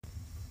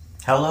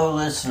Hello,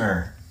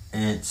 listener.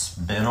 It's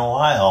been a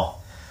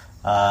while.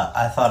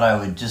 I thought I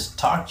would just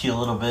talk to you a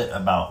little bit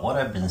about what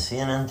I've been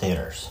seeing in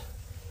theaters.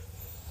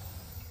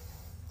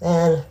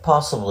 And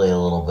possibly a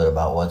little bit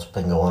about what's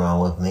been going on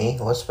with me,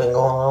 what's been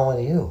going on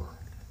with you.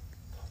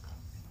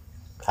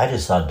 I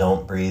just saw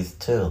Don't Breathe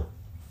 2.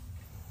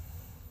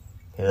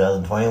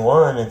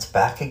 2021, it's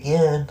back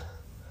again.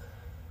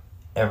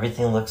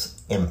 Everything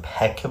looks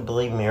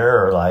impeccably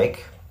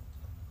mirror-like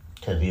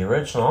to the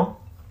original.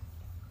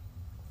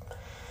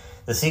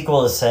 The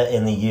sequel is set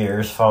in the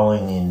years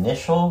following the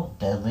initial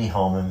deadly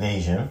home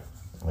invasion,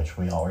 which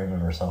we all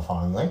remember so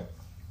fondly,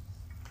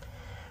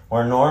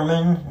 where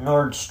Norman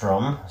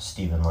Nordstrom,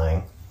 Stephen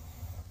Lang,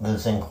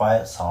 lives in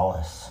quiet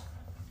solace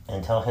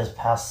until his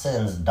past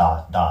sins ...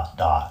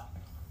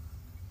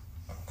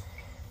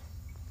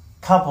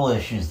 Couple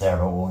issues there,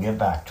 but we'll get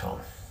back to them.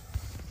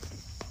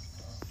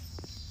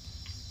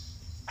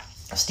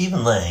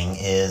 Stephen Lang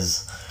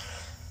is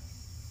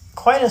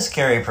quite a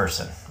scary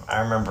person.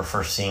 I remember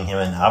first seeing him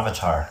in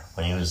Avatar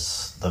when he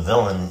was the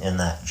villain in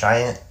that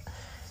giant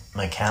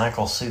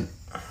mechanical suit.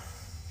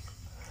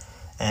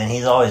 And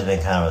he's always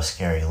been kind of a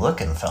scary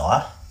looking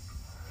fella.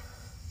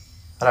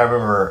 But I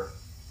remember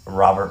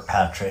Robert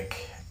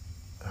Patrick,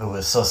 who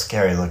was so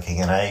scary looking,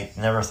 and I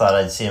never thought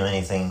I'd see him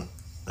anything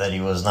that he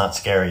was not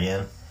scary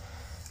in,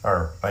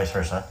 or vice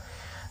versa.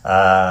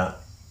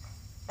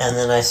 And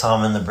then I saw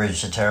him in The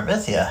Bridge to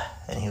Terabithia,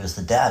 and he was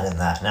the dad in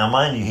that. Now,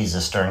 mind you, he's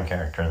a stern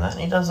character in that,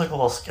 and he does look a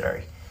little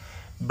scary.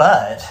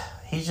 But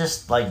he's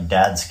just like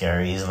dad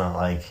scary. He's not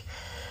like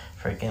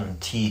freaking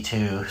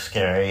T2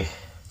 scary.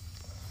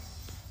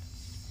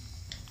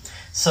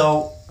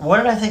 So, what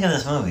did I think of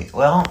this movie?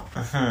 Well,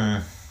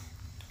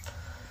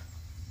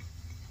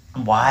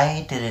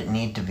 why did it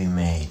need to be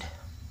made?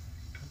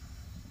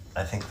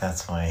 I think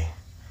that's what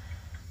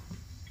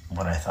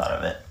I thought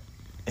of it.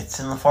 It's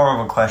in the form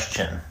of a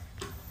question.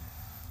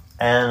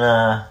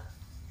 And,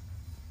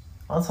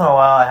 once in a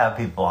while I have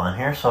people on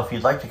here, so if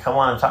you'd like to come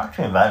on and talk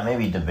to me about it,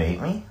 maybe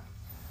debate me,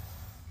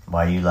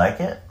 why you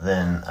like it,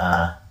 then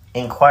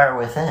inquire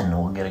within,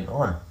 we'll get it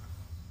going.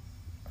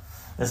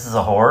 This is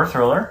a horror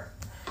thriller.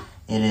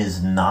 It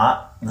is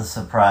not the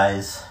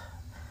surprise,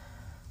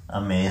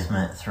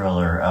 amazement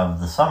thriller of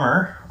the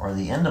summer, or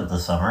the end of the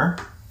summer,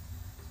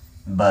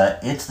 but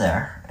it's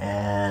there,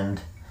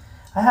 and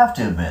I have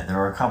to admit, there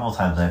were a couple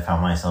times I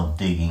found myself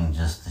digging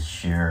just the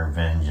sheer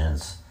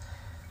vengeance,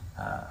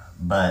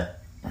 but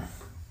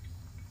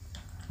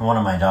one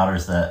of my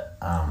daughters that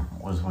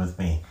was with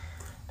me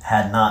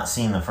had not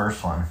seen the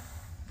first one,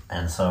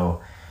 and so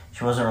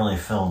she wasn't really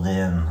filled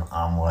in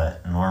on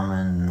what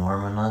Norman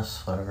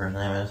Nordstrom,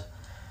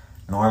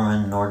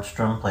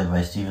 played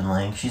by Stephen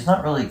Lang. She's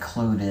not really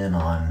clued in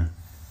on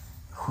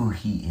who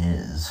he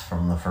is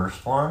from the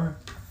first one.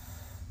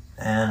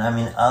 And I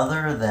mean,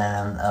 other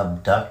than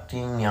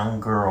abducting young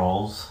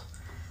girls,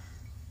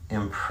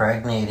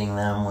 impregnating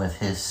them with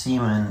his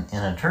semen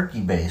in a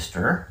turkey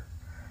baster,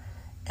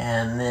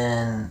 and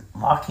then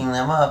locking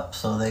them up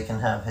so they can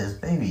have his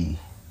baby.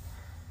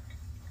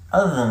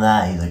 Other than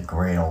that, he's a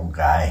great old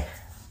guy.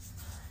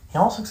 He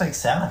almost looks like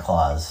Santa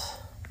Claus.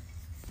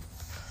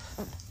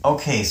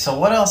 Okay, so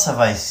what else have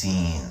I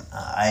seen?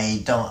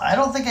 I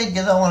don't think I'd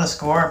give that one a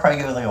score. I'd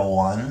probably give it like a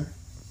 1.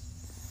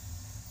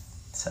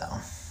 So,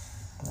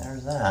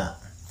 there's that.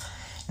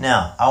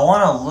 Now, I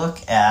want to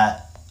look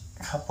at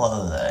a couple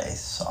other that I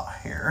saw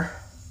here.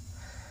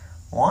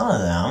 One of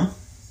them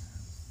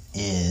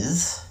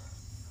is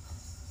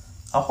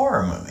a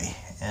horror movie.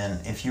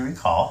 And if you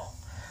recall,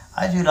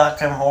 I do like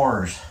them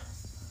horrors.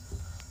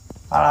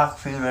 I like a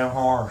few of them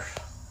horrors.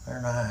 They're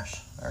nice.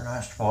 They're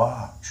nice to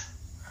watch.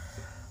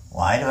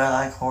 Why do I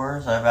like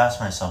horrors? I've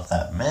asked myself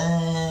that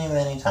many,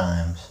 many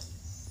times.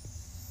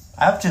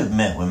 I have to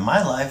admit, when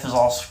my life is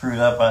all screwed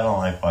up, I don't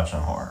like watching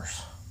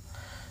horrors.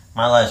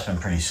 My life's been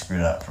pretty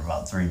screwed up for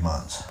about 3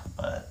 months,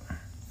 but,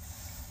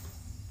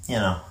 you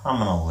know, I'm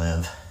gonna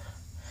live.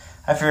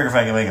 I figured if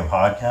I could make a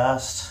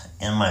podcast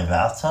in my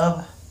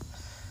bathtub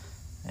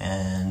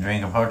and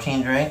drink a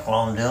protein drink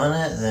while I'm doing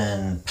it,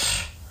 then,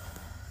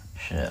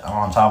 shit, I'm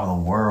on top of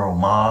the world,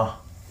 ma.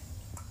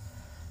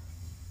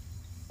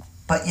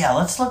 But yeah,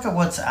 let's look at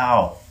what's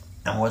out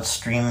and what's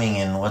streaming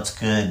and what's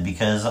good,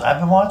 because I've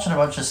been watching a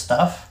bunch of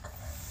stuff.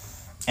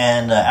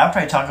 And after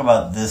I talk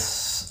about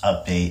this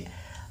update,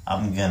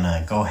 I'm going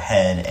to go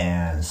ahead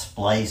and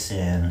splice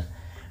in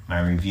my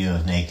review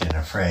of Naked and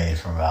Afraid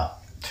from about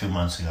 2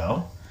 months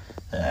ago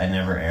that I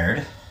never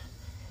aired.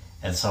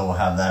 And so we'll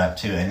have that up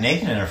too. And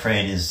Naked and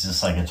Afraid is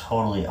just like a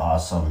totally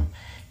awesome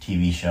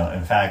TV show.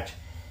 In fact,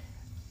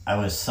 I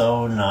was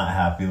so not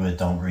happy with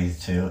Don't Breathe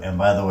 2. And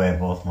by the way,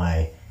 both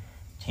my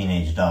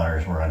teenage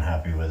daughters were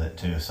unhappy with it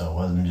too, so it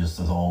wasn't just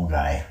this old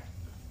guy.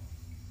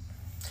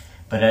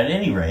 But at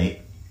any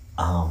rate,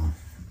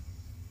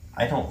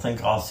 I don't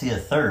think I'll see a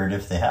third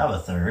if they have a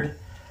third.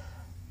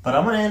 But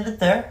I'm going to end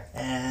it there,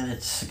 and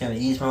it's going to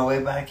ease my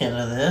way back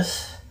into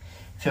this.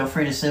 Feel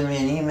free to send me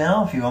an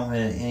email if you want me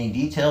any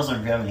details or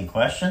if you have any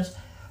questions.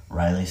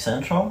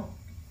 RileyCentral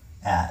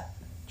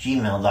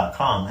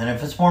gmail.com. And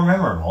if it's more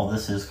memorable,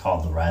 this is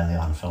called the Riley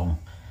on Film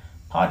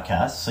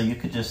podcast. So you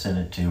could just send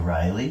it to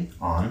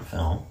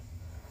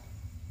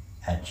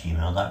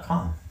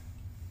RileyOnFilm@gmail.com.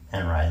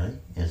 And Riley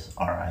is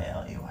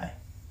R-I-L-E-Y.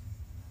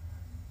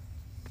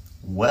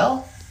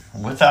 Well,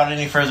 without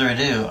any further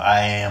ado,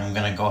 I am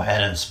going to go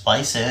ahead and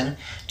splice in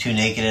to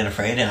Naked and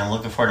Afraid, and I'm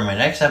looking forward to my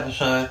next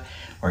episode,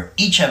 where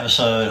each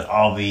episode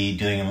I'll be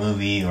doing a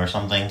movie or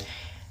something,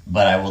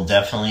 but I will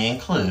definitely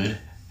include,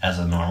 as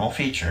a normal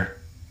feature,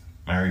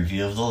 my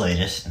review of the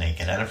latest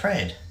Naked and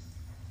Afraid.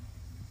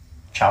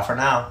 Ciao for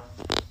now.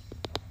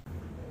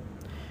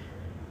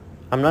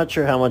 I'm not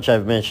sure how much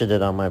I've mentioned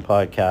it on my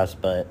podcast,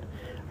 but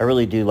I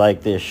really do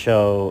like this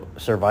show,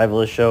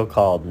 survivalist show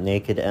called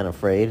Naked and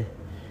Afraid.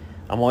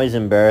 I'm always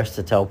embarrassed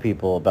to tell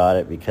people about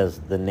it because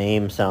the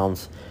name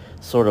sounds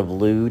sort of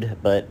lewd,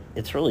 but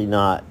it's really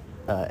not.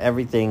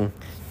 Everything,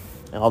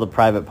 all the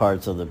private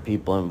parts of the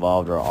people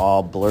involved are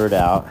all blurred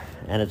out,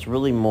 and it's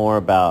really more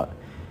about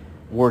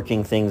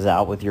working things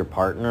out with your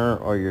partner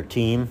or your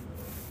team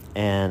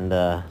and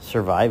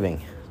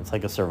surviving. It's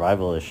like a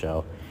survivalist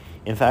show.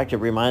 In fact, it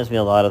reminds me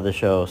a lot of the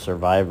show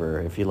Survivor.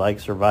 If you like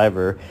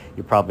Survivor,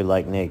 you probably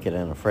like Naked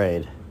and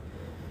Afraid.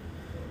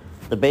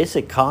 The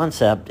basic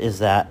concept is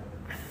that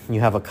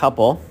you have a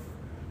couple,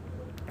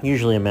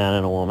 usually a man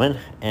and a woman,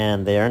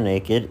 and they are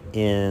naked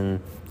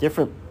in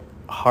different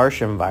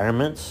harsh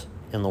environments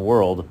in the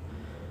world.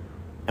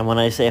 And when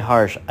I say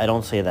harsh, I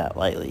don't say that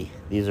lightly.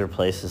 These are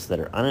places that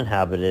are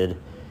uninhabited.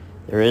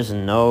 There is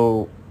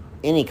no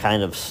any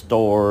kind of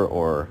store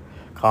or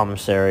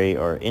commissary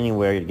or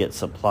anywhere to get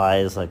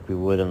supplies like we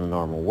would in the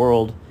normal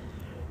world.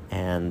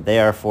 And they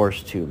are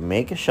forced to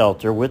make a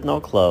shelter with no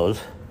clothes,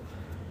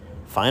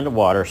 find a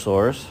water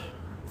source,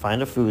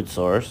 find a food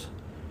source,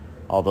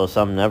 although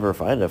some never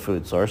find a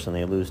food source and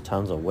they lose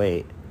tons of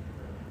weight,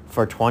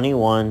 for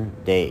 21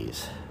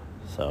 days.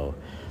 So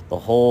the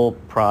whole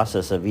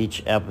process of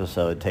each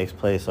episode takes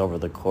place over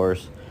the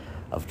course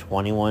of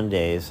 21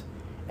 days,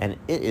 and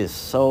it is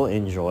so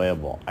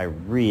enjoyable. I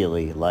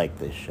really like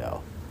this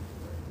show.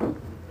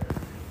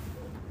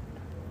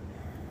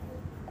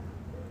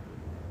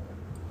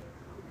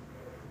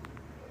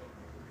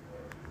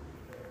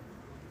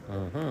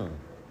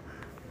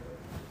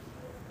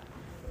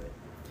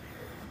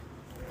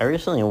 I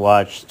recently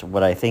watched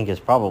what I think is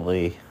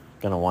probably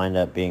going to wind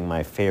up being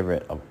my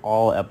favorite of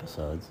all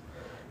episodes,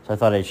 so I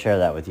thought I'd share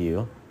that with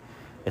you.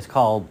 It's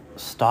called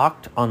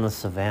Stalked on the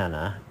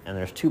Savannah, and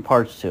there's two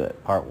parts to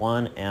it, part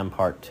 1 and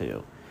part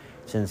 2.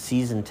 It's in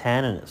season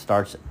 10, and it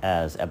starts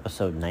as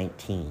episode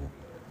 19.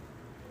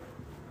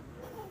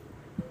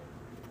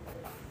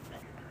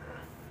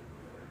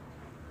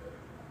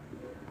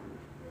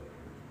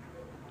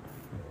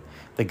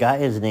 The guy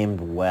is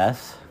named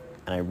Wes,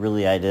 and I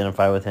really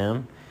identify with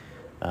him.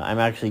 I'm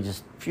actually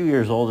just a few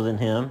years older than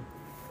him,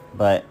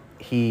 but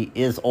he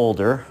is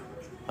older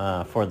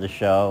for the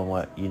show and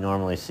what you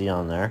normally see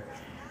on there.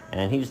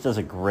 And he just does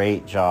a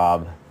great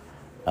job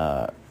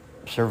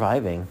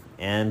surviving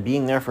and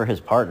being there for his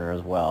partner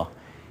as well.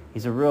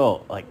 He's a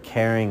real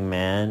caring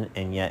man,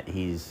 and yet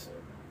he's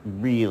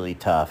really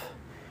tough.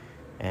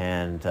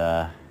 And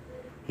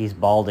he's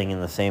balding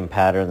in the same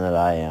pattern that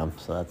I am,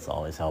 so that's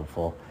always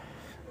helpful.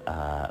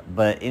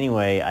 But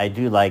anyway, I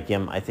do like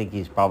him. I think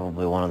he's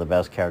probably one of the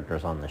best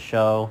characters on the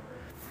show.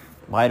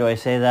 Why do I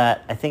say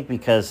that? I think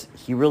because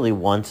he really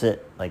wants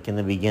it. Like in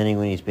the beginning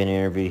when he's been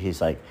interviewed, he's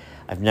like,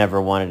 I've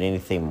never wanted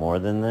anything more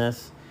than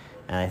this.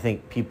 And I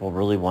think people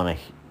really want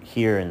to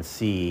hear and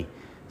see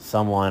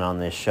someone on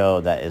this show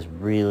that is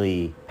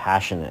really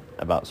passionate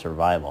about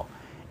survival.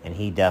 And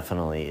he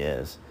definitely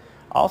is.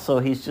 Also,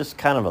 he's just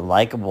kind of a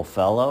likable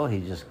fellow. He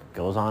just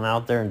goes on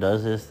out there and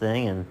does his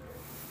thing. And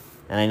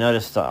I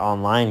noticed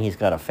online he's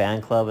got a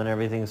fan club and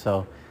everything,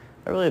 so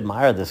I really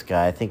admire this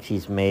guy. I think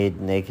he's made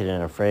Naked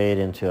and Afraid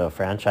into a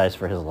franchise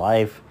for his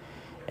life,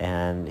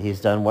 and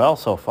he's done well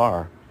so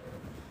far.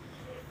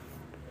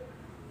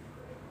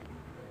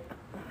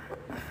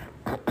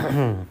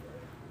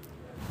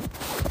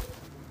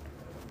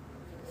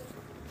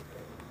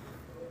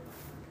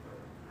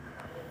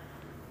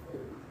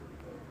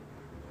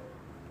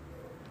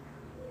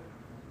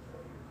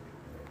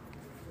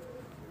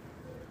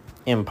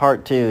 In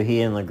part 2,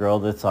 he and the girl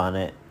that's on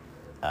it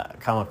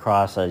come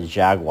across a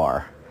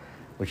jaguar,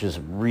 which is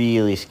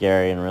really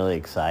scary and really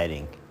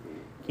exciting.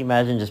 Can you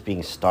imagine just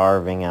being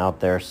starving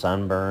out there,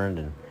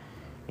 sunburned,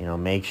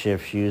 and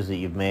makeshift shoes that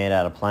you've made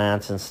out of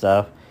plants and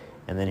stuff,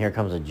 and then here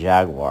comes a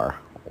jaguar.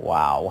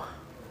 Wow.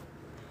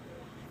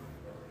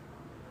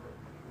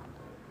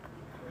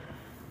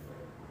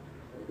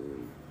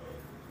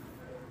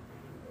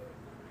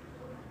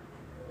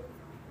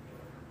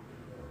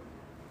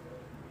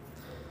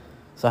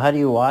 So how do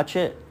you watch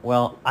it?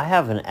 Well, I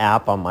have an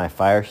app on my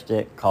Fire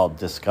Stick called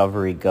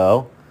Discovery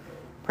Go.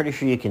 Pretty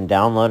sure you can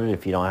download it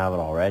if you don't have it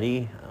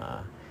already.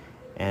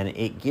 And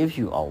it gives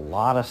you a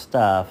lot of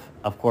stuff.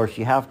 Of course,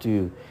 you have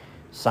to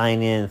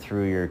sign in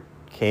through your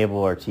cable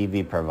or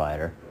TV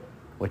provider,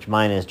 which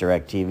mine is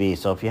DirecTV.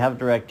 So if you have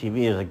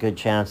DirecTV, there's a good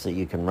chance that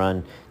you can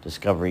run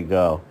Discovery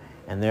Go.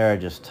 And there are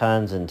just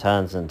tons and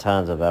tons and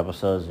tons of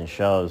episodes and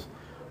shows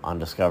on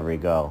Discovery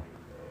Go.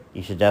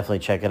 You should definitely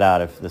check it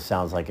out if this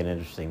sounds like an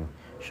interesting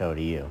show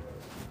to you.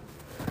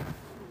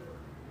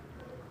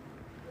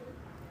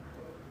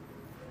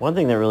 One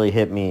thing that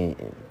really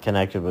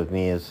connected with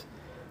me is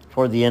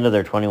toward the end of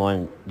their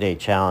 21-day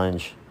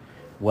challenge,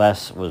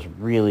 Wes was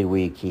really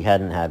weak. He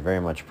hadn't had very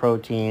much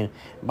protein.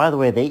 And by the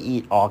way, they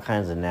eat all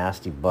kinds of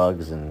nasty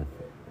bugs and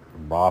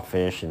raw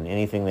fish and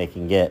anything they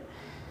can get.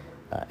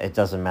 It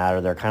doesn't matter.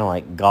 They're kind of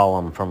like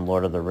Gollum from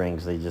Lord of the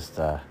Rings. They just,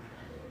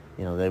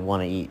 they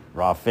want to eat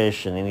raw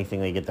fish and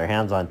anything they get their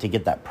hands on to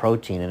get that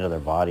protein into their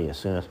body as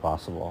soon as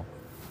possible.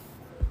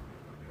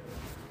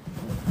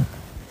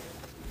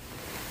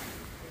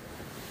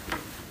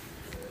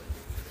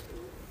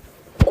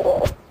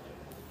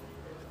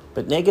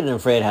 But Naked and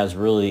Afraid has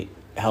really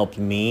helped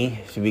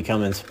me to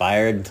become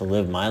inspired to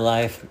live my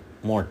life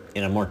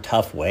in a more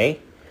tough way.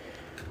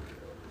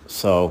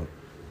 So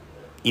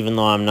even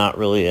though I'm not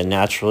really a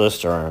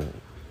naturalist or an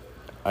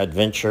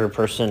adventure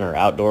person or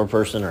outdoor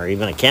person or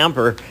even a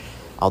camper,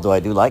 although I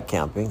do like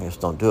camping, I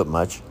just don't do it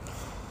much,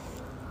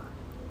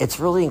 it's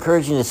really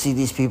encouraging to see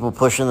these people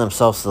pushing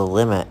themselves to the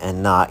limit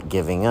and not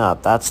giving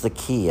up. That's the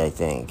key, I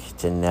think,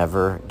 to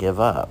never give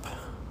up.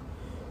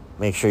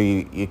 Make sure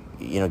you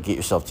get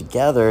yourself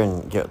together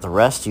and get the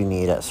rest you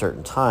need at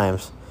certain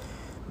times.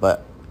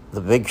 But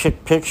the big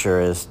picture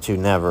is to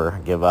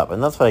never give up.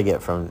 And that's what I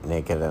get from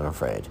Naked and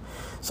Afraid.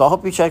 So I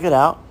hope you check it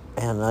out.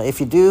 And if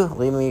you do,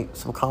 leave me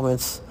some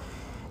comments.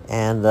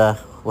 And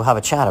we'll have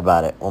a chat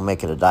about it. We'll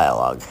make it a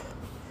dialogue.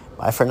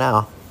 Bye for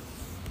now.